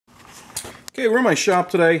Okay, we're in my shop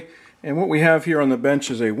today, and what we have here on the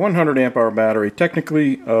bench is a 100 amp hour battery.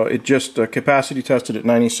 Technically, it just capacity tested at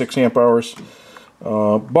 96 amp hours,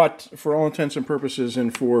 but for all intents and purposes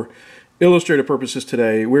and for illustrative purposes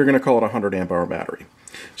today, we're going to call it a 100 amp hour battery.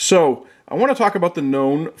 So, I want to talk about the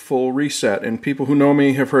known full reset, and people who know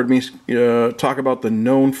me have heard me talk about the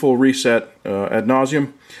known full reset ad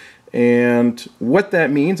nauseum. And what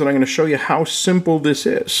that means, and I'm going to show you how simple this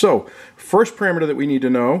is. So, first parameter that we need to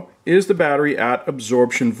know is the battery at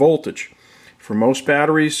absorption voltage. For most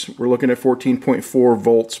batteries, we're looking at 14.4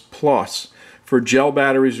 volts plus. For gel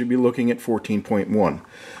batteries, you'd be looking at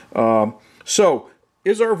 14.1. So,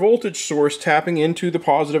 is our voltage source tapping into the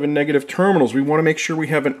positive and negative terminals? We want to make sure we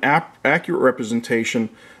have an accurate representation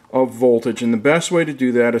of voltage, and the best way to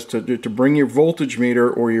do that is to bring your voltage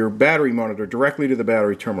meter or your battery monitor directly to the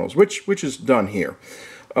battery terminals, which is done here.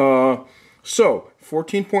 So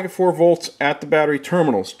 14.4 volts at the battery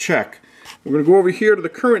terminals, check. We're going to go over here to the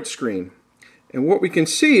current screen, and what we can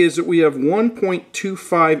see is that we have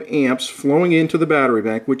 1.25 amps flowing into the battery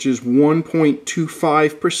bank, which is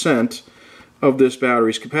 1.25% of this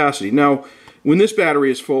battery's capacity. Now, when this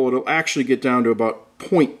battery is full, it'll actually get down to about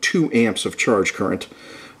 0.2 amps of charge current.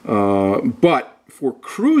 But for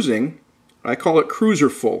cruising, I call it cruiser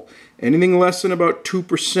full. Anything less than about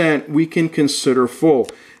 2% we can consider full.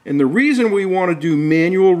 And the reason we want to do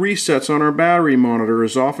manual resets on our battery monitor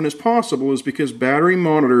as often as possible is because battery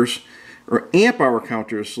monitors or amp hour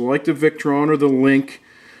counters like the Victron or the Link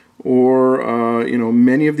or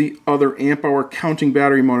many of the other amp hour counting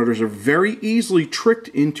battery monitors are very easily tricked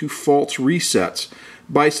into false resets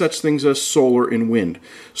by such things as solar and wind.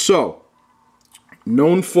 So,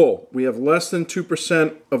 known full, we have less than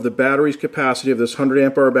 2% of the battery's capacity of this 100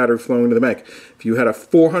 amp hour battery flowing into the bank. If you had a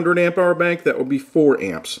 400 amp hour bank, that would be 4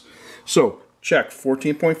 amps. So check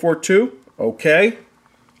 14.42, okay,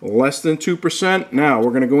 less than 2%. Now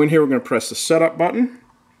we're going to go in here, we're going to press the setup button,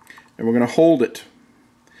 and we're going to hold it.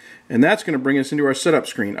 And that's going to bring us into our setup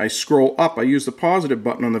screen. I scroll up, I use the positive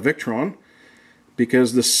button on the Victron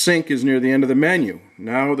because the sync is near the end of the menu.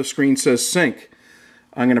 Now the screen says sync.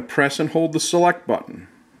 I'm going to press and hold the select button.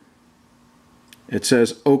 It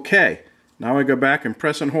says OK. Now I go back and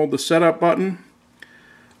press and hold the setup button.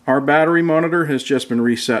 Our battery monitor has just been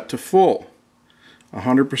reset to full.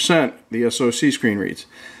 100% the SOC screen reads.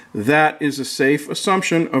 That is a safe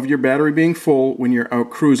assumption of your battery being full when you're out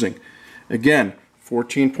cruising. Again,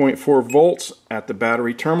 14.4 volts at the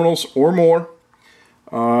battery terminals or more.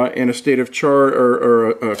 In a state of charge or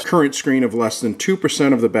a current screen of less than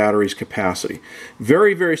 2% of the battery's capacity.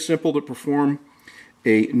 Very, very simple to perform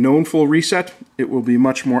a known full reset. It will be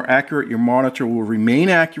much more accurate. Your monitor will remain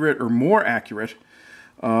accurate or more accurate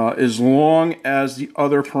as long as the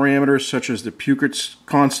other parameters such as the Puchert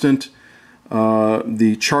constant,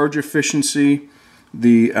 the charge efficiency,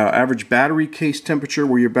 the average battery case temperature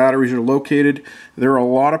where your batteries are located. There are a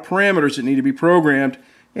lot of parameters that need to be programmed,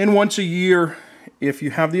 and once a year, if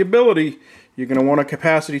you have the ability, you're going to want to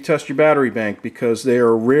capacity test your battery bank because they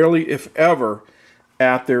are rarely, if ever,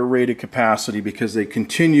 at their rated capacity because they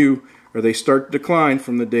continue or they start to decline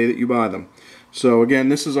from the day that you buy them. So again,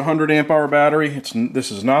 this is a 100 amp hour battery.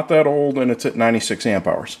 This is not that old, and it's at 96 amp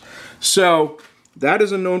hours. So that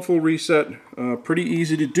is a known full reset. Pretty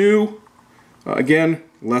easy to do. Again,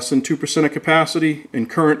 less than 2% of capacity and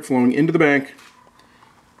current flowing into the bank.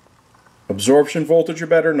 Absorption voltage or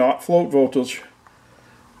better, not float voltage.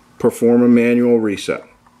 Perform a manual reset.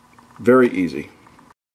 Very easy.